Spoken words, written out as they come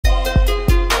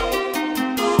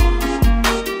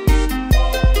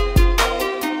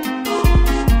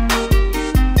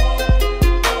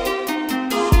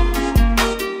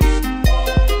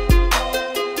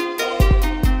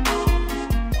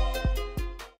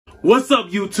What's up,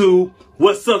 YouTube?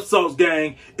 What's up, Sauce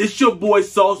Gang? It's your boy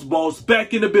Sauce Boss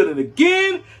back in the building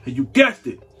again, and you guessed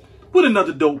it, with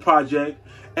another dope project.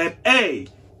 And hey,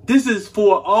 this is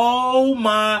for all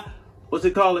my, what's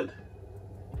it call it?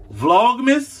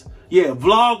 Vlogmas? Yeah,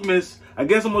 Vlogmas. I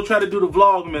guess I'm gonna try to do the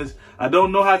Vlogmas. I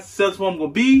don't know how successful I'm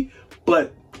gonna be,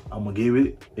 but I'm gonna give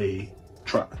it a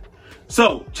try.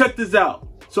 So check this out.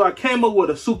 So I came up with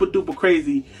a super duper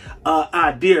crazy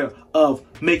idea of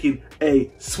making a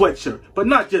sweatshirt, but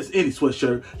not just any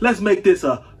sweatshirt. Let's make this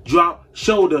a drop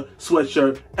shoulder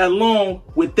sweatshirt. Along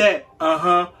with that,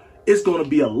 it's gonna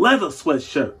be a leather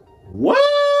sweatshirt. What?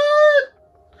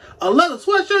 A leather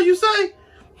sweatshirt, you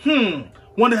say?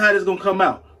 Wonder how this gonna come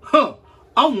out.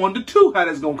 I wonder too how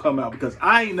that's gonna come out, because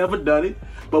I ain't never done it,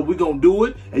 but we gonna do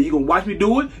it, and you gonna watch me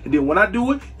do it, and then when I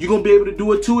do it, you gonna be able to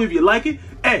do it too if you like it.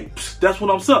 Hey, that's what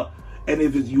I'm up. And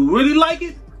if you really like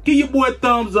it, give your boy a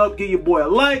thumbs up, give your boy a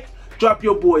like, drop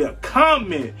your boy a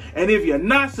comment. And if you're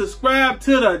not subscribed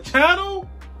to the channel,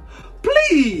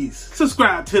 please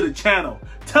subscribe to the channel.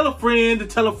 Tell a friend to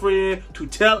tell a friend to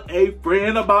tell a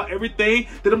friend about everything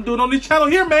that I'm doing on this channel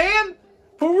here, man.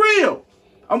 For real.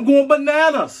 I'm going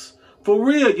bananas. For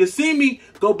real. You see me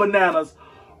go bananas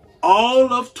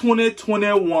all of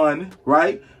 2021,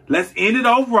 right? Let's end it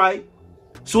off right,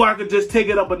 so I can just take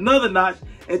it up another notch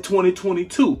in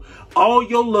 2022. All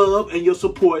your love and your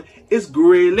support is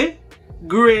greatly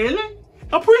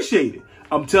appreciated.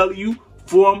 I'm telling you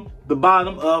from the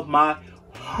bottom of my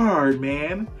heart,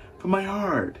 man. From my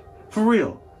heart. For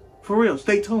real. For real.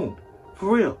 Stay tuned.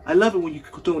 For real. I love it when you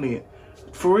tune in.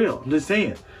 For real. I'm just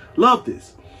saying. Love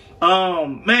this.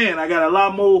 Man, I got a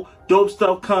lot more dope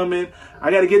stuff coming.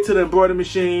 I got to get to the embroidery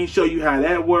machine, show you how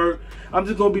that works. I'm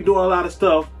just going to be doing a lot of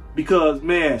stuff because,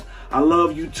 man, I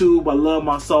love YouTube. I love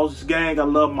my Sauce Gang. I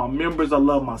love my members. I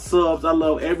love my subs. I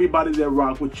love everybody that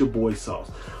rock with your boy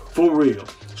Sauce. For real.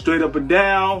 Straight up and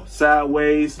down,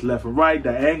 sideways, left and right,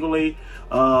 diagonally,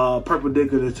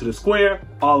 perpendicular to the square,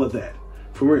 all of that.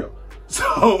 For real.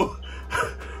 So,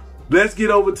 let's get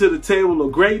over to the table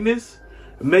of greatness.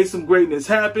 Make some greatness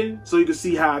happen, so you can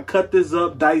see how I cut this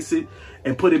up, dice it,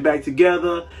 and put it back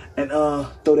together, and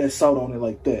throw that salt on it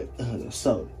like that.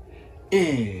 Salt.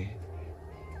 And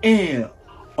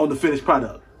on the finished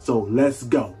product. So let's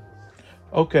go.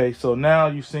 Okay, so now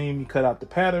you've seen me cut out the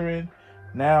pattern.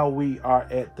 Now we are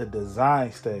at the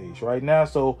design stage right now.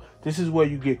 So this is where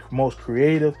you get most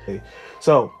creative.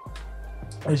 So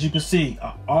as you can see,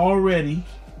 I already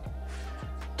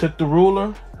took the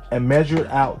ruler and measured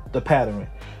out the pattern.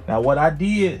 Now what I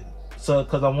did, so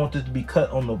because I want this to be cut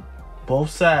on the both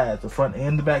sides, the front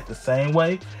and the back, the same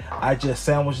way, I just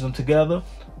sandwiched them together,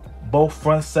 both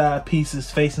front side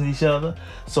pieces facing each other.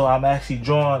 So I'm actually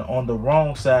drawing on the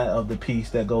wrong side of the piece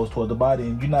that goes toward the body,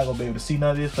 and you're not gonna be able to see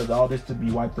none of this because all this to be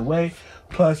wiped away.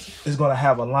 Plus it's gonna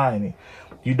have a lining.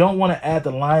 You don't want to add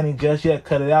the lining just yet,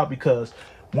 cut it out, because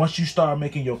once you start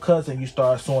making your cuts and you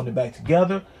start sewing it back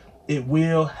together, it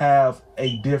will have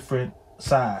a different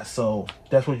size. So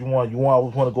that's what you want. You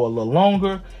always want to go a little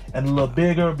longer and a little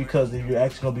bigger, because if you're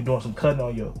actually going to be doing some cutting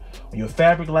on your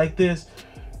fabric like this,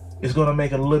 it's going to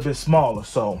make it a little bit smaller.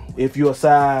 So if you're a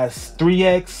size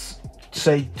 3X,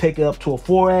 say take it up to a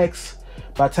 4X,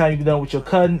 by the time you're done with your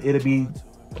cutting, it'll be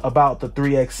about the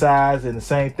 3X size. And the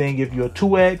same thing if you're a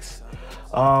 2X,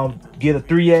 get a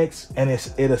 3X and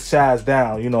it'll size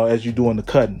down, you know, as you're doing the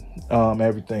cutting,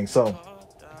 everything. So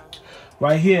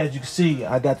right here, as you can see,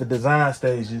 I got the design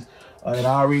stages, and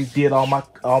I already did all my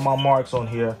marks on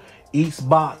here. Each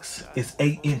box is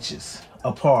 8 inches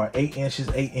apart, 8 inches,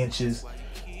 8 inches,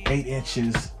 8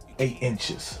 inches, 8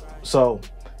 inches. So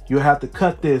you have to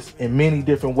cut this in many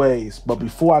different ways. But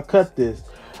before I cut this,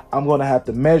 I'm going to have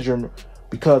to measure,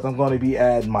 because I'm going to be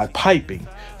adding my piping.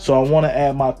 So I want to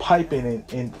add my piping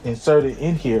and insert it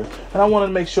in here, and I want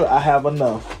to make sure I have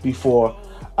enough before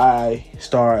I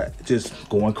start just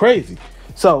going crazy.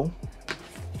 So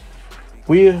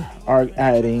we are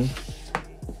adding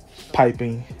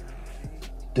piping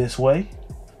this way.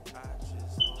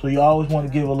 So you always want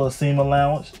to give a little seam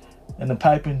allowance, and the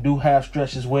piping do have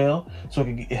stretch as well, so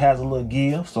it has a little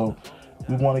give. So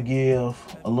we want to give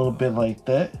a little bit like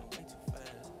that.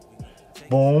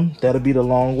 Boom, that'll be the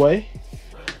long way.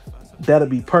 That'll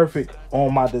be perfect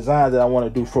on my design that I want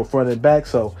to do for front and back.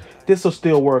 So this will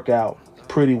still work out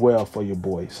pretty well for your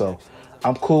boy. So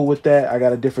I'm cool with that. I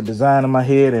got a different design in my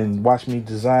head, and watch me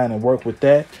design and work with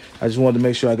that. I just wanted to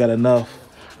make sure I got enough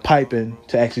piping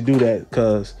to actually do that,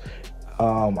 because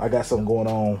I got something going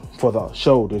on for the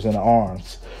shoulders and the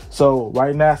arms. So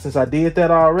right now, since I did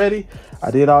that already, I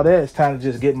did all that, it's time to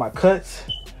just get my cuts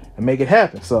and make it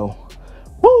happen. So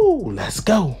woo, let's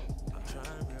go.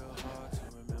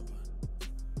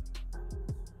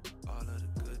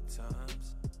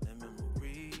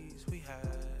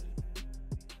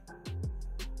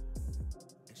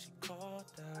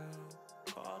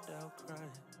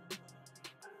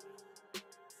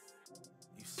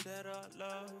 said our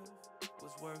love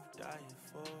was worth dying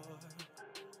for.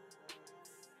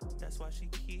 That's why she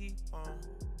keep on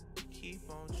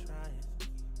trying.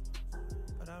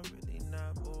 But I'm really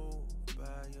not moved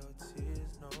by your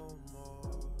tears no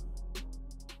more.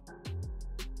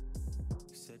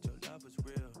 You said your love was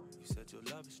real, you said your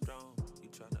love is strong. You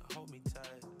tryna hold me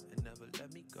tight and never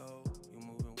let me go. You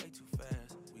moving way too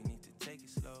fast, we need to take it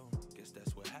slow. Guess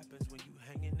that's what happens when you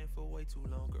hanging in for way too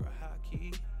long. Girl, high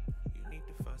key, you need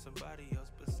to find somebody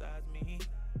else besides me.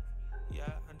 Yeah,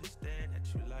 I understand that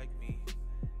you like me,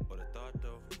 but a thought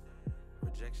though,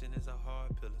 rejection is a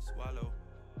hard pill to swallow.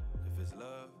 If it's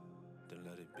love, then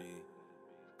let it be.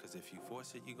 Cause if you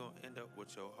force it, you gon' end up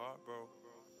with your heart broke.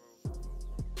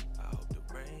 I hope the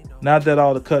rain don't. Now that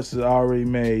all the cuts are already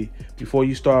made, before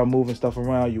you start moving stuff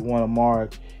around, you want to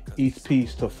mark each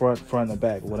piece to front, and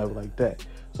back, whatever like that.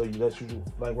 So you let you do,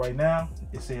 like right now,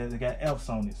 it says it got F's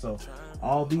on it. So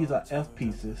all these are F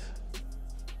pieces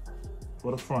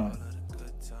for the front.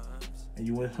 And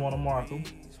you just want to mark them,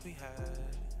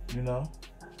 you know.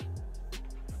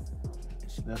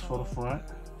 That's for the front.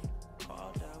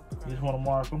 You just want to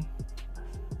mark them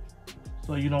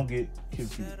so you don't get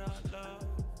confused.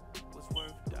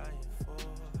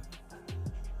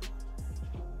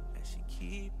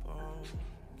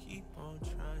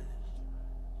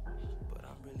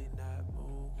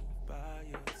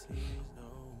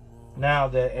 Now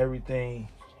that everything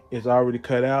is already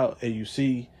cut out and you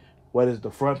see what is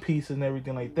the front piece and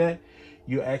everything like that,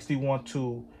 you actually want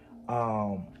to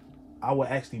I would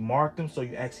actually mark them so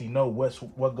you actually know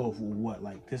what goes with what.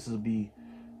 Like this would be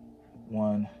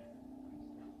one,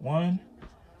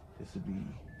 this would be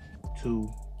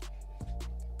two,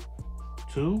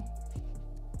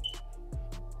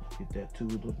 get that 2 a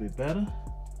little bit better.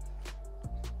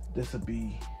 This would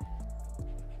be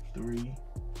 3,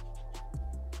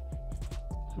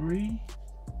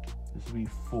 this would be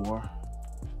 4.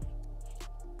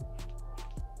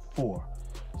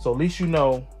 So at least you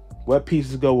know what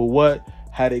pieces go with what,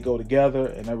 how they go together,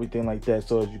 and everything like that.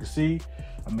 So as you can see,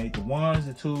 I made the 1s,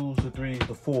 the 2s, the 3s,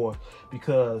 the 4,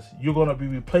 because you're going to be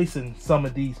replacing some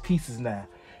of these pieces now,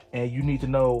 and you need to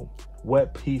know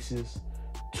what pieces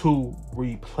to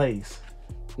replace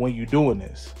when you're doing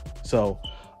this. So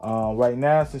right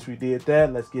now, since we did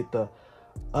that, let's get the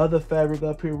other fabric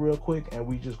up here real quick, and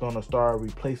we just gonna start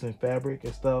replacing fabric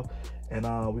and stuff, and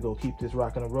we're gonna keep this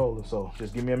rocking and rolling. So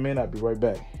just give me a minute, I'll be right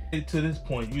back. To this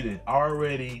point, you did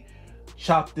already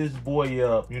chop this boy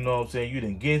up, you know what I'm saying? You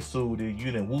done Ginsu'd it,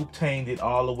 you done Wu-Tanged it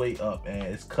all the way up, and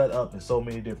it's cut up in so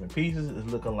many different pieces.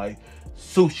 It's looking like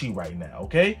sushi right now,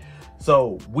 okay?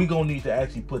 So we gonna need to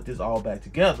actually put this all back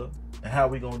together, and how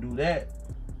we gonna do that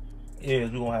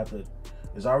is we're gonna have to,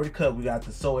 it's already cut, we got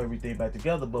to sew everything back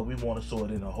together, but we want to sew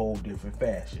it in a whole different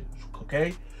fashion,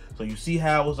 okay? So you see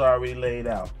how it's already laid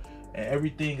out, and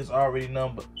everything is already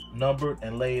numbered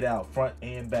and laid out front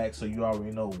and back, so you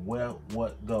already know where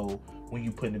what go when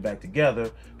you putting it back together,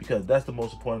 because that's the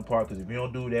most important part. Because if you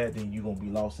don't do that, then you're gonna be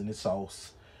lost in the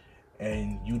sauce,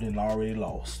 and you done already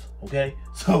lost, okay?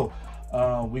 So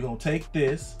we're gonna take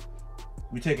this,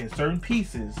 we're taking certain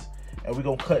pieces, and we're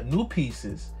gonna cut new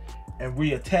pieces and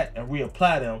reattach and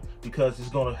reapply them, because it's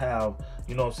gonna have,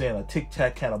 you know what I'm saying, a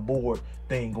tic-tac kind of board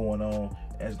thing going on,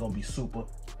 and it's gonna be super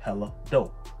hella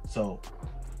dope. So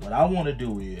what I want to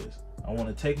do is I want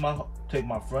to take my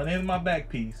front end of my back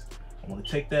piece, I want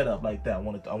to take that up like that. I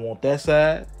want that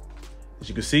side, as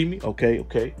you can see me,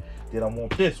 okay. Then I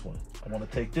want this one, I want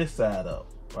to take this side up,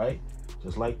 right,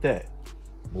 just like that.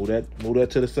 Move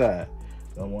that to the side.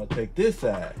 Then I want to take this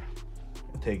side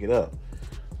and take it up.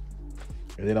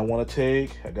 And then I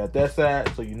got that side,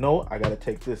 so you know I gotta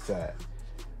take this side.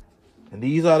 And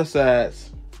these are the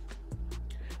sides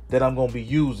that I'm gonna be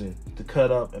using to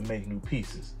cut up and make new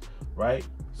pieces, right?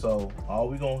 So all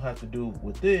we're gonna have to do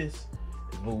with this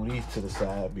is move these to the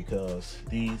side, because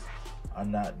these are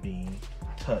not being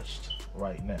touched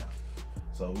right now.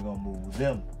 So we're gonna move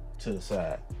them to the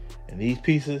side. And these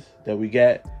pieces that we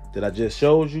got, that I just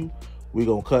showed you, we're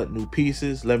gonna cut new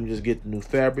pieces. Let me just get the new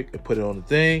fabric and put it on the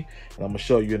thing, and I'm gonna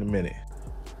show you in a minute.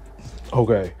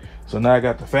 Okay, so now I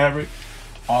got the fabric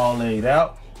all laid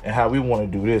out, and how we want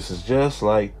to do this is just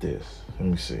like this. Let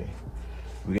me see.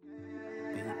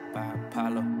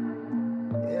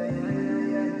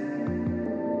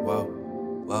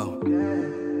 Whoa,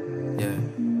 yeah.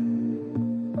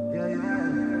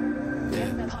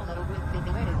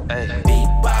 Hey. Beat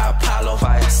by Apollo,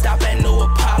 stop at New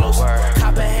Apollos.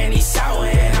 Cop a Henny sour,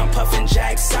 and I'm puffing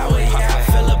Jack Sour. Yeah,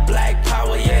 I feel a black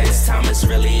power. Yeah, this time it's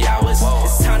really ours.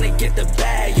 It's time to get the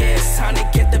bag. Yeah, it's time to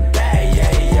get the bag.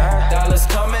 Yeah. Dollars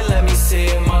coming, let me see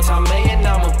it. Multi-million,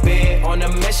 I'm a bid on a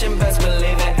mission. mission, best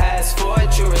believe it. Ask for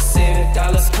it, you receive it.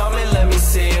 Dollars coming, let me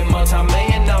see it.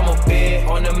 Multi-million, I'ma be it.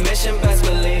 On a mission, best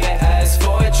believe it. Ask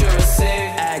for it, you receive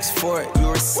it. Ask for it, you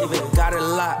receive it. Got it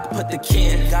locked, put the key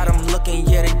in. Got them looking,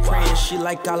 yeah, they praying. She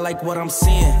like, I like what I'm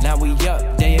seeing. Now we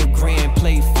up, they agreeing.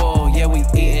 Play full, yeah, we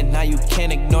eating. Now you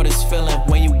can't ignore this feeling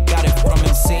when you got it from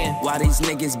insane. Why these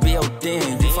niggas built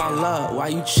in? You found love, why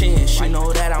you chin? She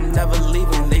know that I'm never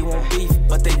leaving. They want beef,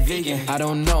 but they vegan. I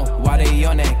don't know why they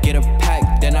on that. Get a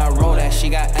pack, then I roll that. She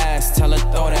got ass, tell her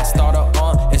throw that. Start her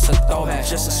on, it's a throwback.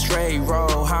 Just a straight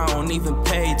roll, I don't even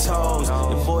pay tolls.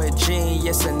 Your boy a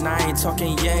genius and I ain't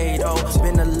talking yay though.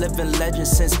 Been a living legend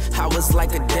since I was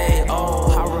like a day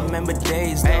old. I remember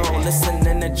days though,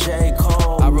 listening to J.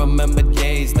 Cole. I remember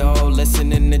days though,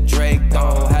 listening to Drake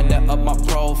though. Had to up my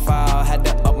profile, had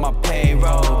to up my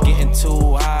payroll. Getting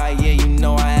too high, yeah, you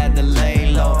know I had to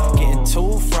lay low. Getting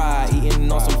too fried,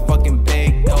 eating on some fucking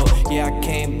baked dough. Yeah, I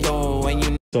came through and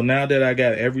you. So now that I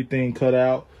got everything cut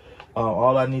out,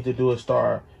 all I need to do is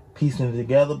start piecing it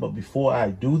together. But before I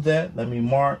do that, let me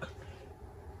mark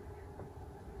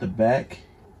the back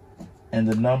and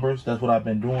the numbers. That's what I've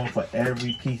been doing for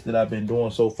every piece that I've been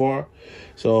doing so far.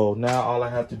 So now all I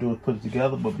have to do is put it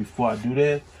together. But before I do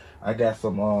that, I got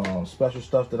some special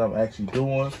stuff that I'm actually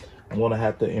doing. I'm gonna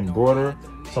have to embroider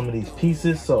some of these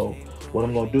pieces. So what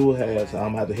I'm gonna do is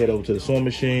I'm gonna have to head over to the sewing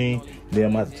machine. Then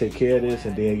I'm gonna have to take care of this,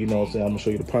 and then, you know what I'm saying, I'm gonna show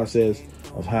you the process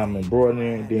of how I'm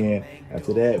embroidering. Then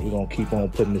after that, we're gonna keep on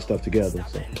putting this stuff together.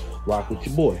 So rock with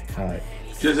your boy. All right.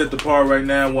 Just at the part right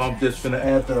now where I'm just finna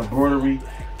add the embroidery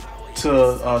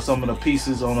to some of the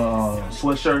pieces on a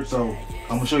sweatshirt. So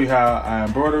I'm gonna show you how I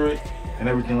embroider it and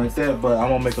everything like that. But I'm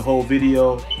gonna make a whole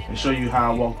video and show you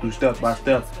how I walk through step by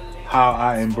step how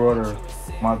I embroider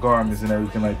my garments and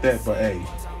everything like that. But hey,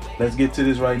 let's get to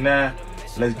this right now.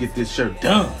 Let's get this shirt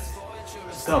done.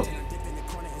 Let's go.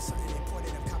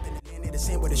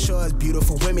 Where the show is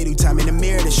beautiful women who time in the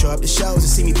mirror to show up the shows and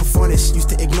see me perform this. Used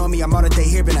to ignore me, I'm all that they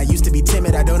hear, but I used to be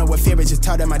timid. I don't know what fear is, just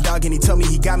taught at my dog and he told me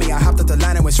he got me. I hopped up the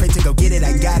line and went straight to go get it.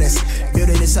 I got us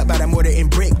building this up out of mortar and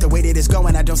brick. The way that it's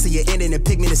going, I don't see it ending. The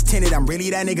pigment is tinted. I'm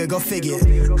really that nigga, go figure.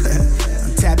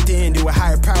 I'm tapped into a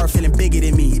higher power, feeling bigger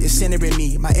than me. It's centering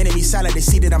me. My enemies silent, they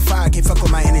see that I'm fire, can't fuck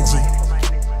with my energy.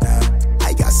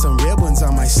 I got some real ones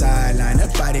on my sideline,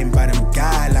 abiding by them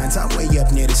guidelines. I'm way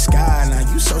up near the skyline.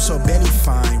 You so belly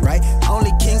fine, right?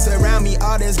 Only kings around me,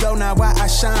 all this go now why I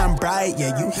shine bright.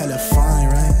 Yeah, you hella fine,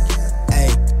 right? Hey,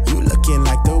 you looking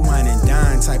like the wine and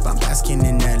dine type. I'm basking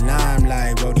in that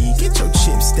limelight. Brody, get your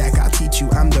chip stack, I'll teach you.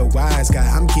 I'm the wise guy.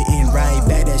 I'm getting right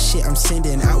back that shit I'm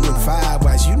sending out with vibe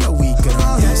wise. You know we good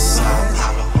on this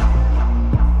side.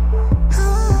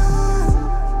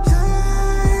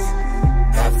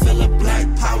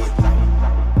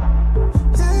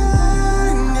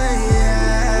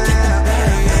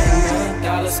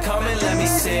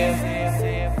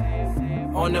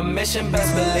 On a mission,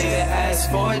 best believe it.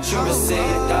 Ask for it, you receive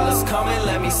it. Dollars coming,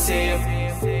 let me see it.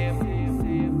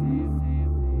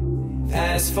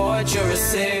 Ask for it, you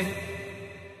receive.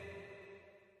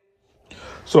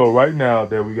 So right now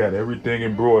that we got everything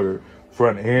embroidered,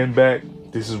 front and back,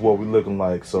 this is what we're looking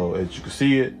like. So as you can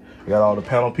see it, we got all the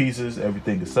panel pieces,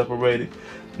 everything is separated.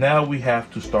 Now we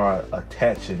have to start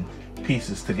attaching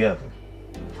pieces together.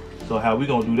 So how we're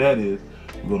gonna do that is,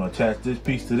 we're gonna attach this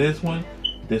piece to this one,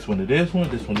 this one to this one,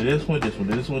 this one to this one, this one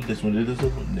to this one, this one to this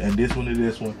one, and this one to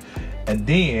this one. And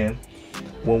then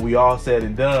when we all said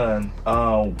and done,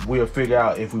 we'll figure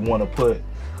out if we want to put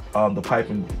the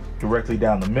piping directly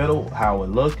down the middle, how it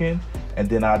looking, and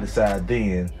then I'll decide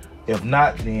then. If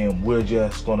not, then we're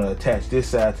just gonna attach this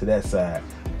side to that side,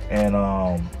 and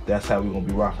that's how we're gonna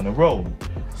be rocking and rolling.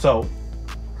 So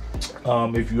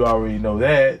if you already know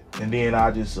that, and then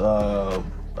I just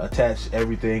attach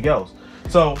everything else.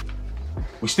 So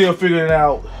we're still figuring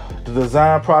out the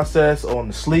design process on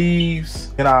the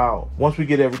sleeves. And once we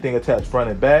get everything attached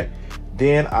front and back,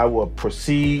 then I will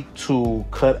proceed to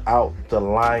cut out the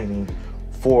lining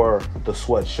for the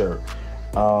sweatshirt.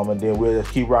 And then we'll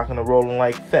just keep rocking and rolling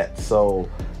like that. So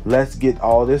let's get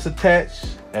all this attached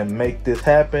and make this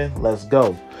happen. Let's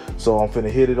go. So I'm finna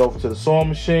hit it over to the sewing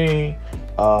machine.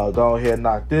 Go ahead and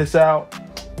knock this out.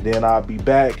 Then I'll be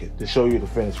back to show you the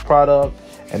finished product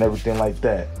and everything like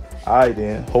that. Alright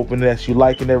then, hoping that you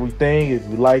liking everything. If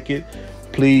you like it,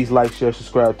 please like, share,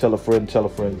 subscribe, tell a friend, tell a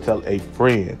friend, tell a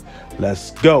friend.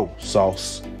 Let's go,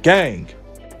 Sauce Gang.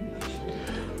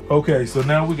 Okay, so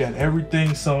now we got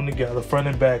everything sewn together, front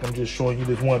and back. I'm just showing you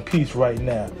this one piece right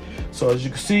now. So as you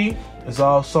can see, it's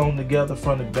all sewn together,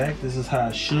 front and back. This is how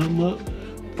it should look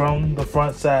from the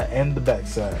front side and the back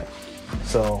side.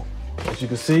 So As you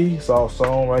can see, it's all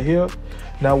sewn right here.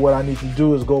 Now what I need to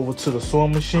do is go over to the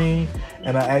sewing machine,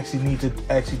 and I actually need to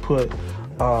put,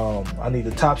 I need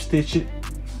to top stitch it.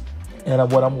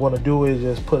 And what I'm going to do is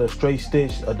just put a straight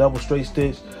stitch, a double straight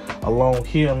stitch along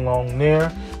here and along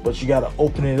there. But you got to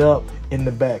open it up in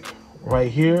the back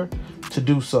right here to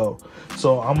do so.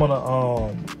 So I'm going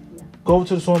to go over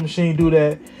to the sewing machine, do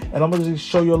that. And I'm going to just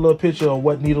show you a little picture of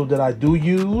what needle that I do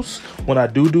use when I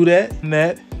do that.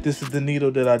 And this is the needle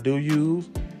that I do use.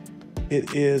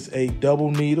 It is a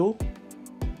double needle,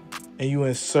 and you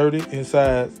insert it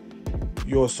inside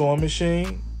your sewing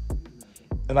machine,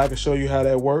 and I can show you how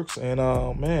that works. And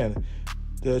man,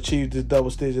 to achieve this double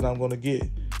stitch that I'm going to get.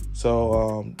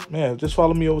 So man, just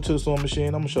follow me over to the sewing machine.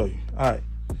 I'm gonna show you. All right.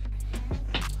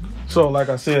 So like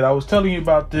I said, I was telling you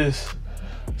about this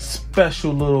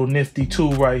special little nifty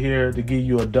tool right here to give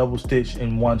you a double stitch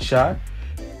in one shot.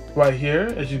 Right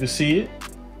here, as you can see it.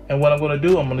 And what I'm going to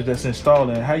do, I'm going to just install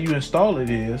it. And how you install it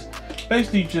is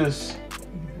basically just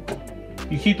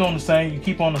you keep on the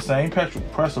same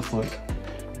presser foot,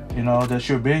 you know, that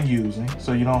you've been using,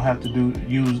 so you don't have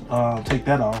to take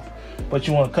that off. But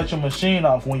you want to cut your machine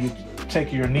off when you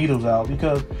take your needles out,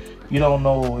 because you don't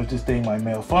know if this thing might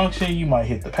malfunction. You might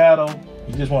hit the paddle.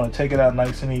 You just want to take it out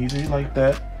nice and easy like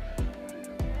that.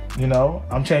 You know,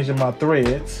 I'm changing my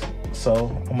threads, so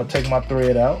I'm gonna take my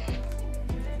thread out.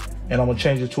 And I'm gonna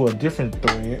change it to a different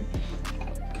thread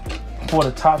for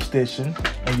the top stitching,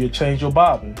 and you change your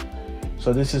bobbin.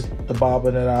 So this is the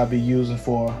bobbin that I'll be using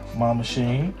for my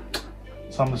machine.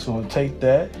 So I'm just gonna take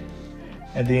that,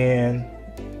 and then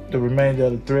the remainder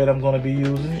of the thread I'm gonna be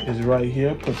using is right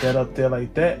here. Put that up there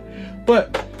like that.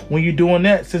 But when you're doing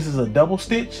that, since it's a double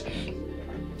stitch,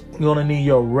 you're gonna need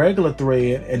your regular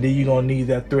thread, and then you're gonna need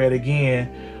that thread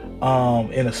again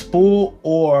in a spool,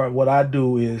 or what I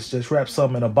do is just wrap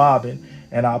some in a bobbin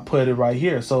and I'll put it right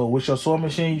here. So with your sewing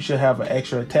machine, you should have an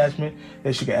extra attachment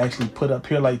that you can actually put up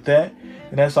here like that,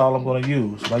 and that's all I'm going to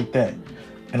use, like that.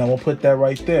 And I'm going to put that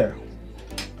right there.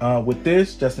 With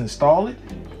this, just install it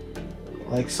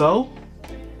like so.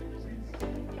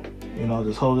 You know,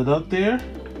 just hold it up there,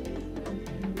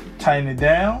 tighten it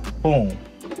down, boom.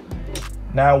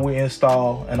 Now we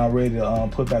install and I'm ready to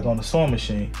put back on the sewing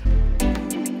machine.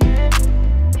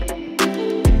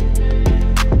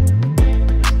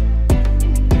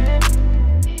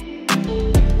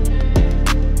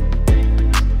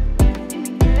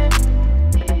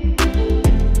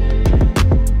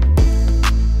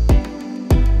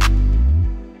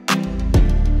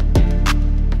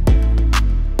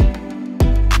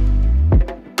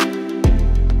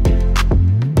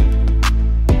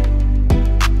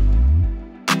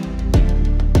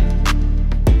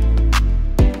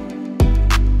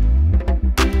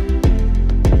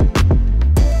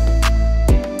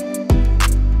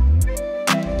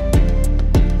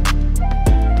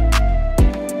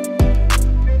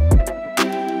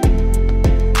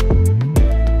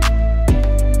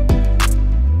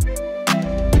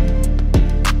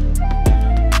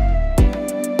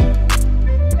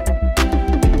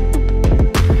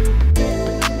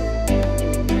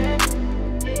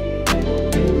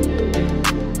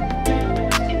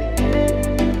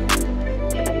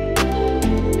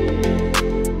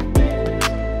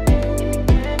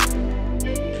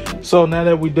 So now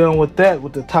that we're done with that,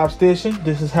 with the top stitching,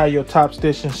 this is how your top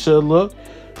stitching should look.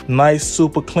 Nice,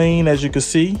 super clean, as you can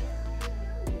see.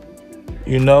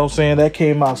 You know what I'm saying? That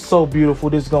came out so beautiful.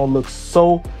 This is gonna look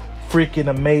so freaking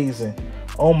amazing.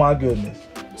 Oh my goodness.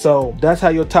 So that's how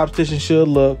your top stitching should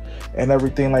look and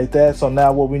everything like that. So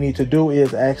now what we need to do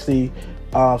is actually,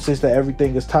 since that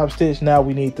everything is top stitched, now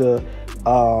we need to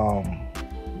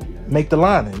make the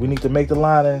lining. We need to make the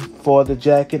lining for the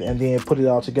jacket and then put it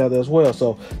all together as well.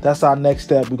 So that's our next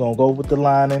step. We're gonna go with the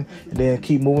lining and then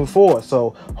keep moving forward. So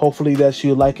hopefully that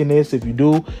you're liking this. If you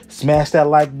do, smash that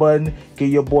like button, give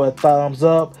your boy a thumbs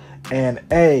up, and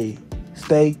hey,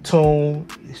 stay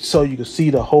tuned so you can see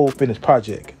the whole finished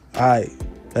project. All right,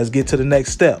 let's get to the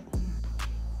next step.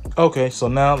 Okay, so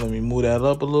now let me move that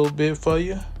up a little bit for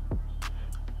you.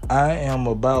 I am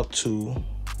about to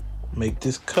make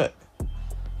this cut.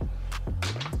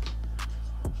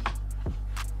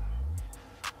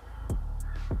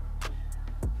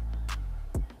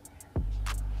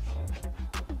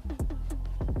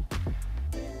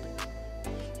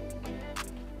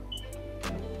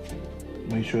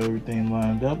 Make sure everything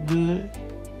lined up good,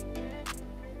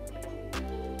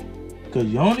 because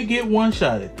you only get one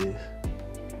shot at this.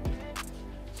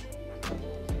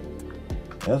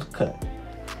 That's a cut.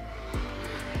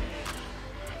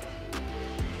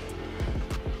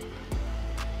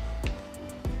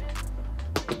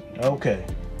 Okay,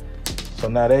 so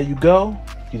now there you go.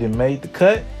 You done made the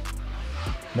cut.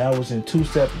 Now it's in 2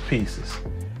 separate pieces.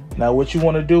 Now what you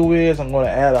want to do is I'm going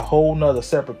to add a whole nother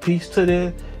separate piece to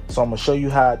this. So I'm going to show you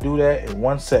how I do that in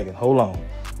 1 second. Hold on.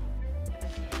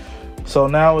 So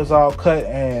now it's all cut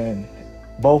and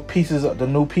both pieces, the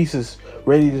new pieces,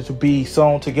 ready to be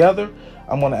sewn together.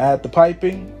 I'm going to add the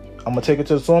piping. I'm going to take it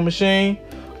to the sewing machine.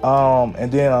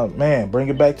 And then, man, bring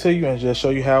it back to you and just show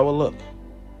you how it will look.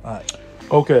 All right.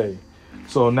 Okay.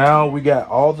 So now we got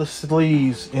all the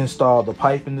sleeves installed. The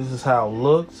piping, this is how it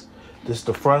looks. This is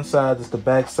the front side, this is the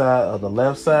back side of the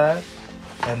left side.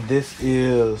 And this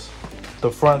is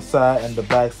the front side and the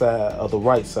back side of the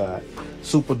right side.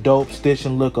 Super dope.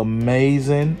 Stitching look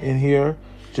amazing in here.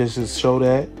 Just to show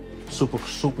that. Super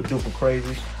duper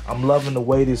crazy. I'm loving the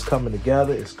way this is coming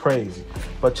together. It's crazy.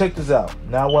 But check this out.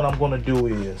 Now what I'm going to do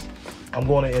is I'm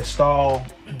going to install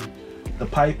the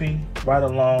piping right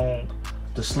along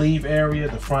the sleeve area,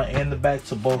 the front and the back,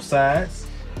 to both sides,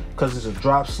 because it's a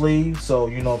drop sleeve. So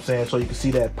you know what I'm saying, so you can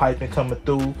see that piping coming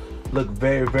through. Look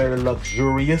very, very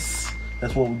luxurious.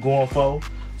 That's what we're going for.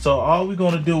 So all we're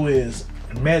going to do is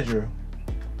measure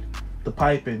the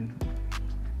piping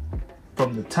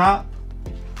from the top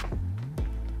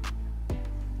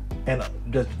and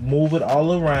just move it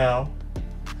all around,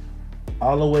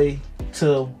 all the way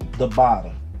to the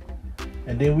bottom.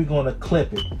 And then we're going to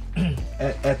clip it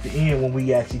at the end when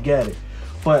we actually get it.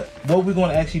 But what we're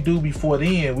going to actually do before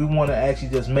the end, we want to actually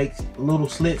just make little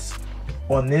slits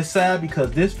on this side,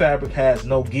 because this fabric has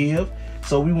no give.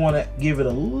 So we want to give it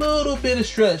a little bit of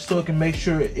stretch so it can make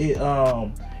sure it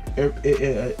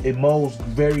molds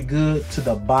very good to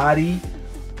the body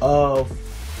of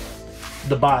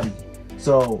the body.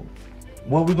 So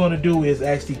what we're going to do is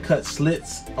actually cut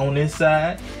slits on this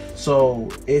side. So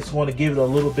it's going to give it a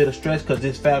little bit of stretch, because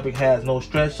this fabric has no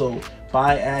stretch. So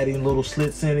by adding little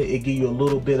slits in it, it gives you a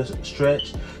little bit of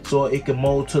stretch, so it can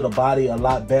mold to the body a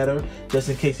lot better, just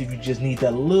in case if you just need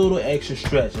that little extra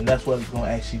stretch. And that's what it's going to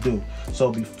actually do.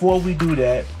 So before we do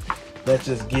that, let's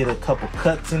just get a couple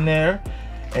cuts in there,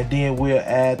 and then we'll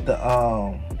add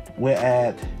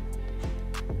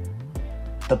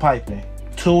the piping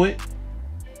to it,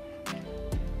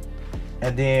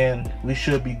 and then we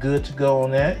should be good to go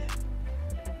on that.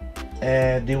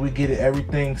 And then we get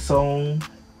everything sewn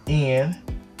in,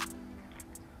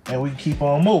 and we can keep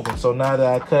on moving. So now that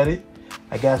I cut it,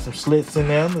 I got some slits in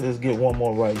there. Let's get one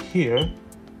more right here.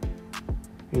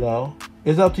 You know,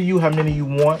 it's up to you how many you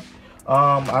want.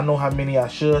 I know how many I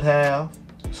should have,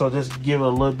 so just give it a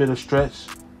little bit of stretch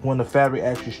when the fabric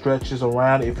actually stretches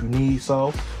around if you need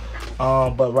so.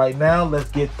 But right now, let's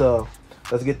get the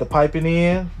piping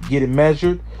in, get it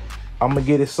measured. I'm gonna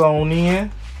get it sewn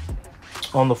in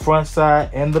on the front side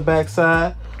and the back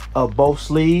side of both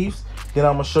sleeves. Then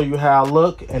I'm gonna show you how I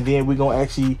look, and then we're gonna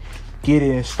actually get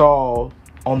it installed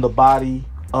on the body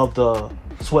of the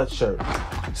sweatshirt.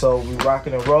 So we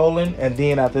rocking and rolling, and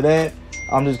then after that,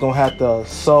 I'm just gonna have to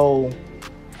sew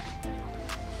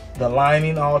the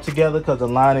lining all together, because the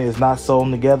lining is not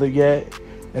sewn together yet.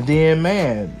 And then,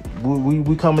 man,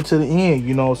 we coming to the end,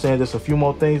 you know what I'm saying? Just a few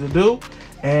more things to do,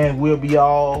 and we'll be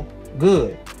all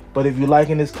good. But if you're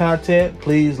liking this content,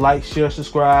 please like, share,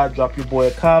 subscribe, drop your boy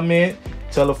a comment,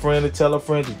 tell a friend to tell a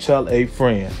friend to tell a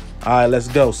friend. All right, let's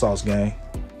go, Sauce Gang.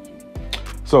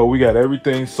 So we got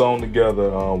everything sewn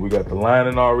together. We got the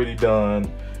lining already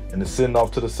done, and it's sitting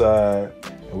off to the side.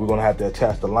 And we're gonna have to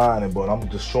attach the lining, but I'm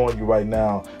just showing you right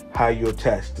now how you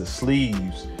attach the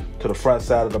sleeves to the front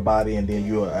side of the body, and then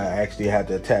you actually have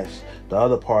to attach the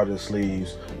other part of the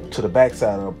sleeves to the back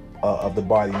side of the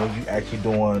body when you actually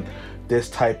doing this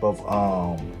type of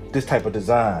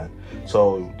design.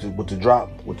 So with the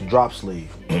drop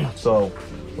sleeve. So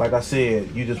like I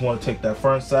said, you just want to take that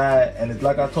front side, and it's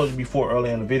like I told you before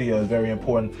earlier in the video, it's very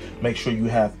important, make sure you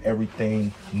have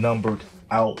everything numbered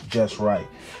out just right.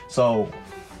 So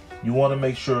you want to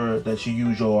make sure that you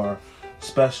use your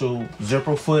special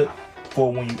zipper foot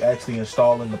for when you actually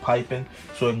installing the piping,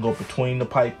 so it can go between the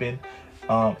piping,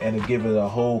 and it give it a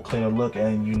whole cleaner look,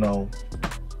 and you know,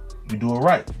 you do it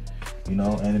right, you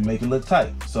know, and it make it look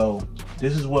tight. So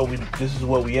this is what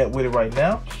we at with it right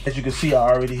now. As you can see, I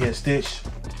already had stitched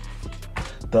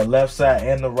the left side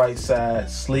and the right side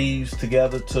sleeves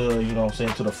together to, you know what I'm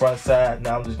saying, to the front side.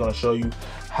 Now I'm just going to show you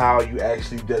how you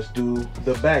actually just do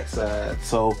the back side.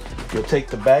 So you'll take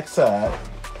the back side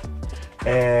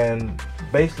and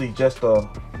basically just the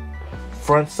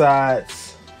front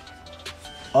sides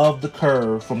of the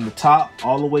curve from the top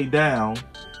all the way down,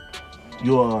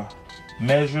 you'll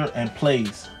measure and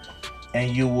place,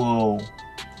 and you will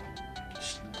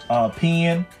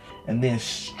pin and then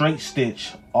straight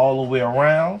stitch all the way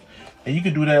around. And you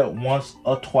can do that once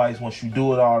or twice once you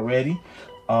do it already.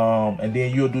 And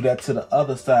then you'll do that to the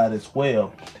other side as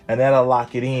well. And that'll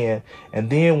lock it in. And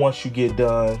then once you get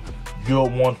done, you'll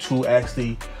want to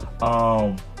actually,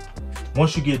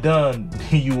 once you get done,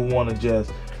 you will want to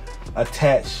just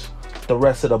attach the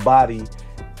rest of the body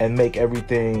and make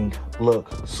everything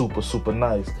look super, super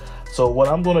nice. So what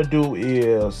I'm going to do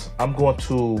is I'm going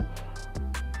to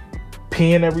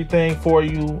pin everything for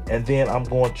you, and then I'm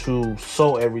going to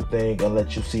sew everything and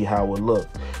let you see how it looks.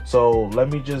 So let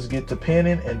me just get to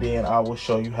pinning, and then I will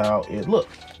show you how it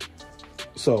looks.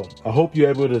 So I hope you're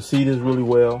able to see this really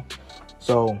well.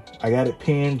 So I got it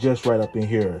pinned just right up in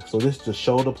here. So this is the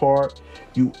shoulder part.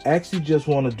 You actually just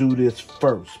want to do this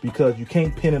first, because you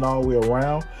can't pin it all the way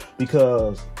around,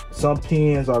 because some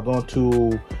pins are going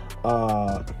to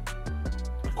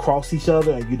cross each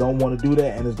other, and you don't want to do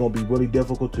that, and it's going to be really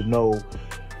difficult to know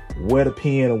where to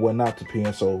pin and where not to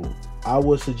pin. So I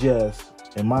would suggest,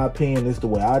 in my opinion, this is the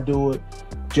way I do it.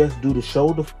 Just do the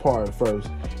shoulder part first,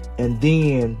 and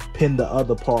then pin the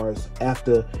other parts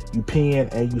after you pin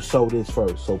and you sew this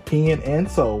first. So pin and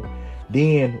sew,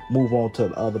 then move on to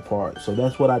the other part. So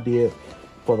that's what I did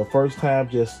for the first time,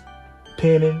 just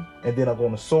pinning, and then I'm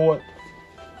going to sew it.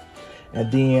 And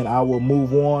then I will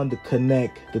move on to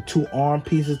connect the two arm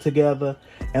pieces together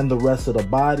and the rest of the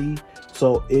body,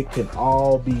 so it can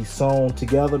all be sewn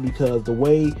together, because the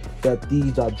way that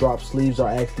these drop sleeves are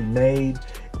actually made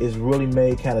is really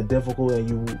made kind of difficult, and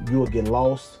you will get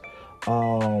lost.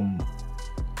 To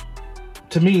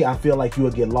me, I feel like you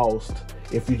will get lost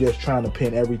if you're just trying to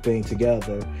pin everything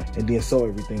together and then sew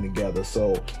everything together.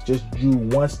 So just do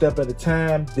one step at a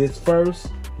time. This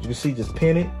first, you can see, just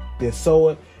pin it, then sew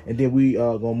it. And then we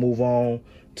are gonna move on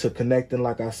to connecting,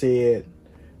 like I said,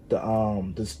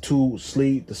 the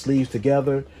sleeves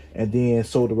together, and then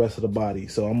sew the rest of the body.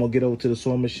 So I'm gonna get over to the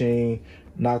sewing machine,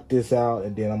 knock this out,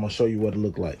 and then I'm gonna show you what it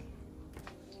look like.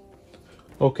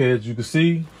 Okay, as you can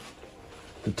see,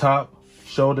 the top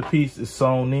shoulder piece is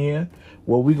sewn in.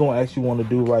 What we're gonna actually want to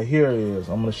do right here is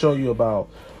I'm gonna show you about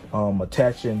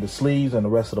attaching the sleeves and the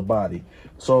rest of the body.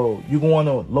 So you're going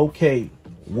to locate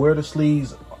where the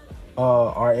sleeves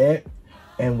are at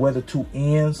and where the two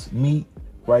ends meet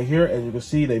right here. As you can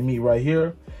see, they meet right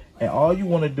here, and all you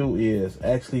want to do is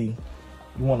actually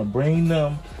you want to bring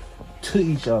them to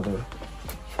each other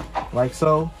like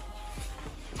so.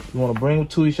 You want to bring them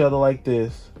to each other like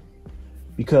this,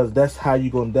 because that's how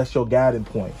you're going, that's your guiding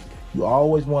point. You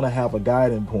always want to have a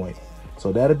guiding point,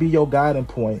 so that'll be your guiding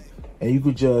point. And you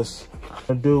could just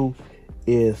do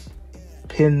is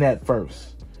pin that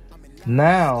first.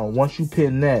 Now once you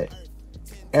pin that,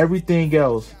 everything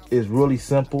else is really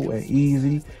simple and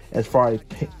easy as far as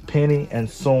pinning and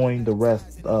sewing the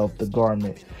rest of the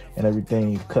garment and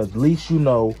everything, because at least you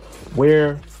know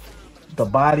where the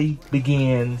body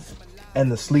begins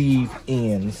and the sleeve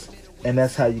ends, and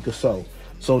that's how you can sew.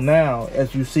 So now,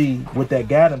 as you see with that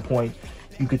guiding point,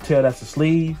 you can tell that's the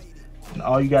sleeve, and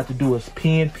all you got to do is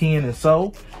pin, and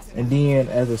sew. And then,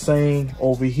 as it's saying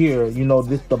over here, you know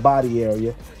this is the body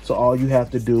area, so all you have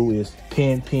to do is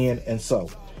pin, and sew.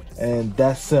 And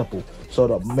that's simple. So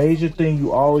the major thing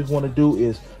you always want to do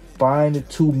is find the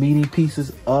two meeting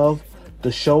pieces of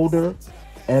the shoulder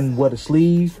and where the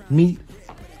sleeves meet,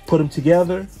 put them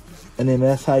together, and then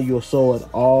that's how you'll sew it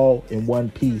all in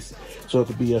one piece. So it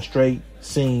could be a straight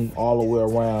seam all the way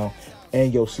around,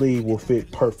 and your sleeve will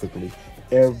fit perfectly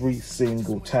every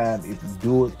single time if you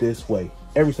do it this way,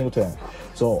 every single time.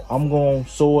 So I'm going to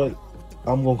sew it.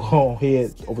 I'm going to go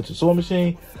ahead over to the sewing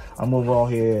machine. I'm going to go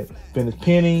ahead, finish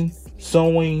pinning,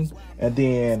 sewing, and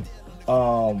then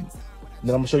I'm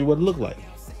going to show you what it looked like.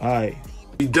 All right.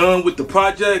 Be done with the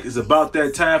project. It's about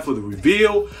that time for the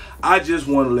reveal. I just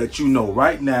want to let you know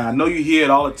right now, I know you hear it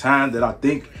all the time that I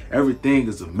think everything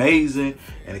is amazing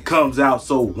and it comes out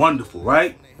so wonderful,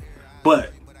 right?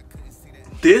 But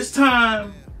this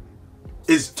time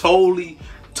is totally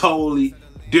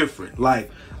different.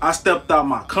 Like, I stepped out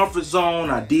my comfort zone.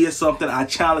 I did something. I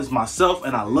challenged myself,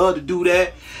 and I love to do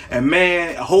that. And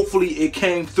man, hopefully it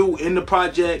came through in the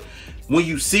project when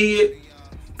you see it,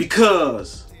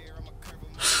 because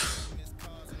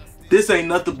this ain't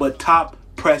nothing but top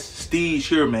prestige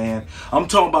here, man. I'm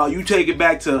talking about you take it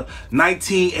back to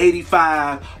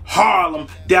 1985 Harlem,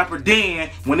 Dapper Dan,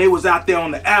 when they was out there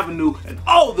on the avenue and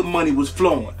all the money was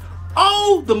flowing.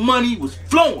 All the money was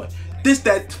flowing. This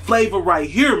that flavor right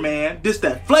here, man. This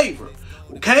that flavor,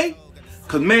 okay?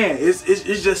 Cause man, it's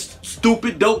just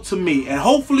stupid dope to me, and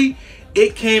hopefully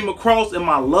it came across, and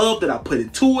my love that I put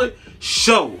into it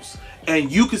shows,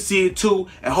 and you can see it too,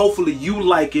 and hopefully you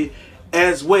like it.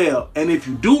 as well. And if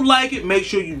you do like it, make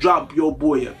sure you drop your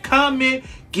boy a comment.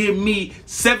 Give me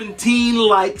 17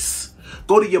 likes.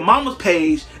 Go to your mama's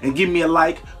page and give me a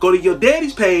like. Go to your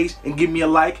daddy's page and give me a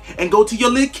like. And go to your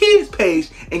little kid's page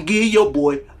and give your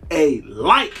boy a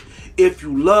like. If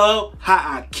you love how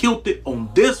I killed it on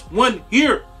this one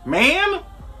here, man.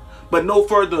 But no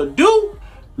further ado,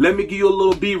 let me give you a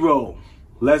little B-roll.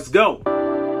 Let's go.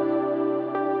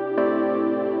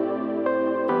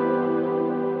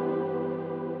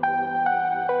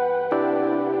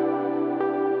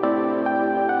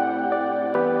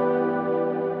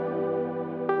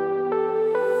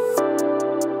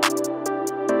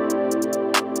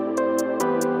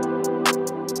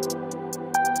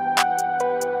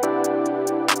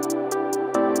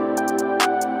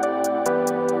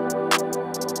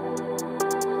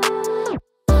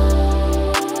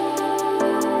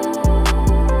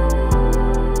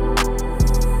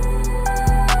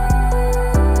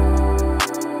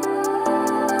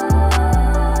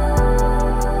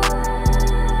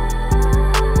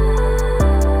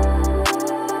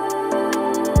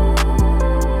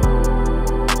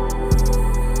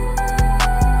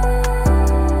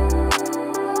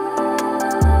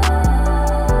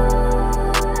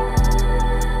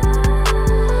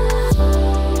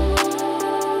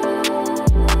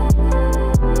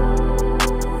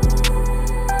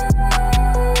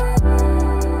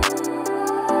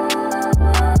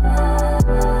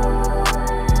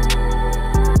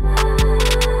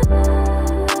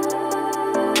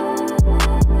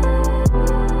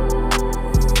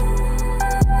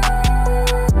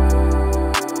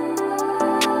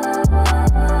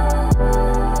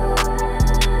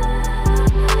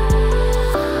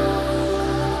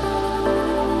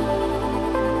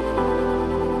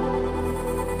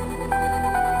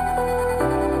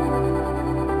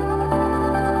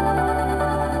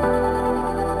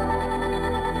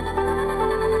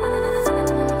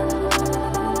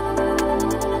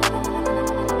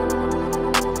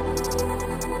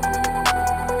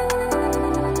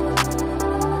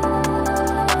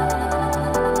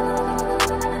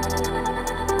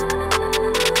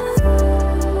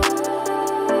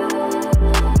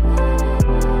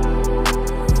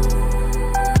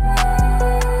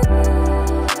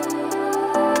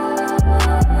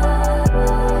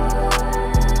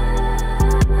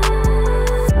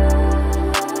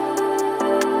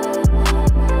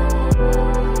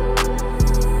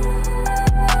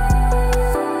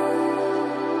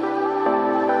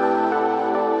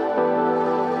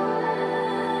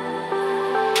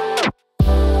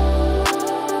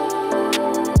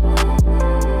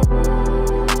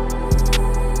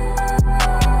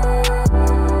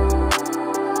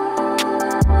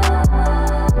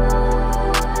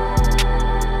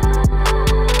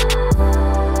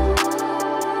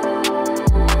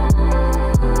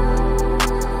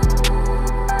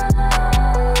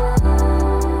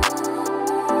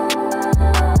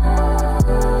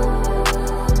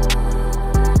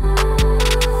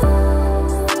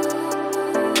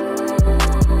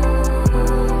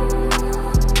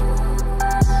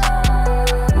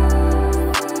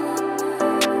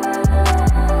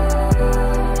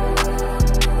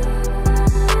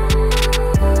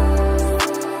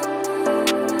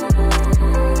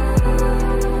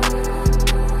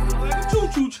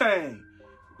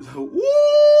 Woo!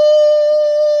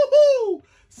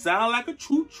 Sound like a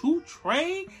choo-choo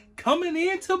train coming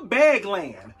into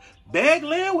Bagland.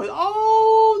 Bagland where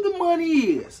all the money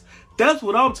is. That's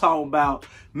what I'm talking about.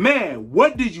 Man,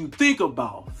 what did you think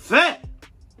about that?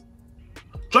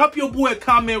 Drop your boy a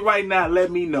comment right now.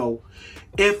 Let me know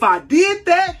if I did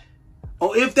that,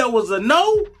 or if there was a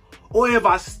no, or if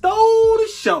I stole the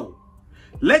show.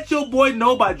 Let your boy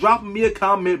know by dropping me a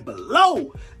comment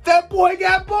below. That boy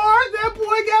got bars. That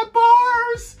boy got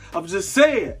bars. I'm just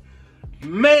saying.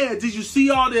 Man, did you see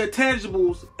all the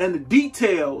intangibles and the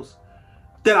details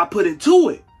that I put into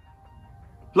it?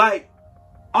 Like,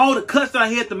 all the cuts that I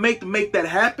had to make that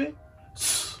happen?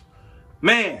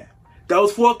 Man, that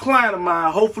was for a client of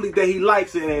mine. Hopefully that he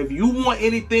likes it. And if you want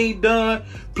anything done,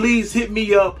 please hit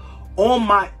me up on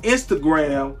my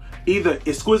Instagram. Either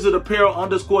Exquisite Apparel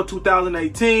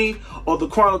 _2018 or the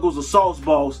Chronicles of Sauce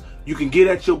Boss. You can get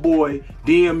at your boy.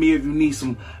 DM me if you need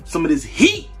some of this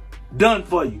heat done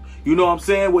for you. You know what I'm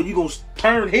saying? Where you gonna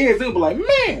turn heads and be like,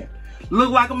 man,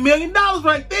 look like $1 million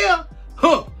right there.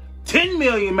 Huh. 10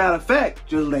 million, matter of fact,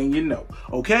 just letting you know.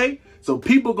 Okay? So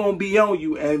people gonna be on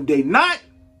you, and they not,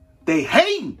 they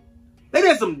hating. They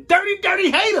got some dirty, dirty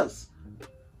haters.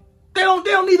 They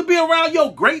don't need to be around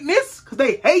your greatness because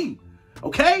they hating.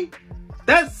 Okay?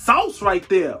 That's sauce right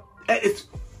there. At its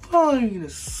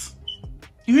finest.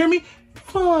 You hear me?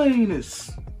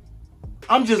 Finest.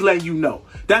 I'm just letting you know.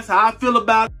 That's how I feel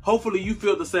about it. Hopefully you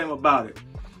feel the same about it.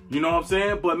 You know what I'm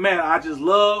saying? But man, I just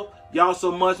love y'all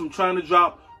so much. I'm trying to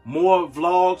drop more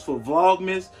vlogs for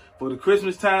Vlogmas for the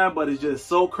Christmas time, but it's just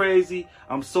so crazy.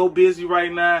 I'm so busy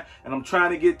right now, and I'm trying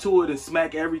to get to it and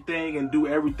smack everything and do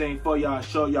everything for y'all,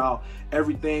 show y'all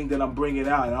everything that I'm bringing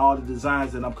out and all the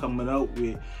designs that I'm coming up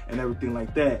with and everything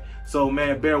like that. So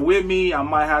man, bear with me. I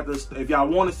might have to, if y'all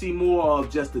want to see more of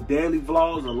just the daily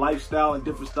vlogs or lifestyle and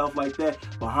different stuff like that,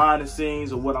 behind the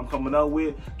scenes or what I'm coming up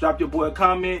with, drop your boy a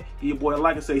comment, give your boy a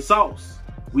like and say, Sauce,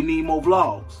 we need more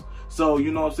vlogs. So,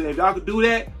 you know what I'm saying? If y'all could do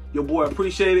that, your boy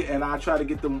appreciate it, and I'll try to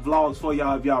get them vlogs for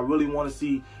y'all if y'all really want to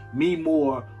see me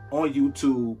more on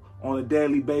YouTube on a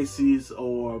daily basis,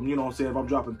 or, you know what I'm saying, if I'm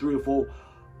dropping 3 or 4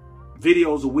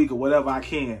 videos a week or whatever I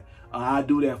can, I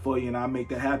do that for you, and I make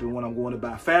that happen when I'm going to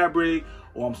buy fabric,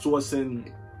 or I'm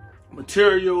sourcing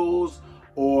materials,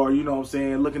 or, you know what I'm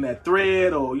saying, looking at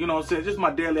thread, or, you know what I'm saying, just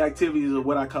my daily activities of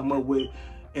what I come up with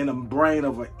in the brain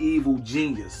of an evil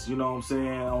genius, you know what I'm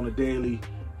saying, on a daily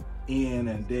in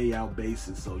and day out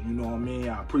basis. So, you know what I mean,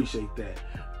 I appreciate that.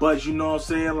 But you know what I'm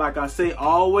saying, like I say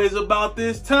always about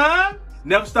this time,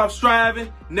 never stop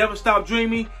striving, never stop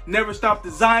dreaming, never stop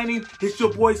designing. It's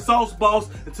your boy Sauce Boss.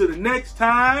 Until the next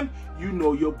time, you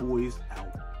know your boy is out.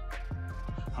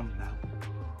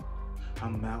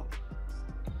 I'm out.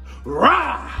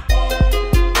 Rah!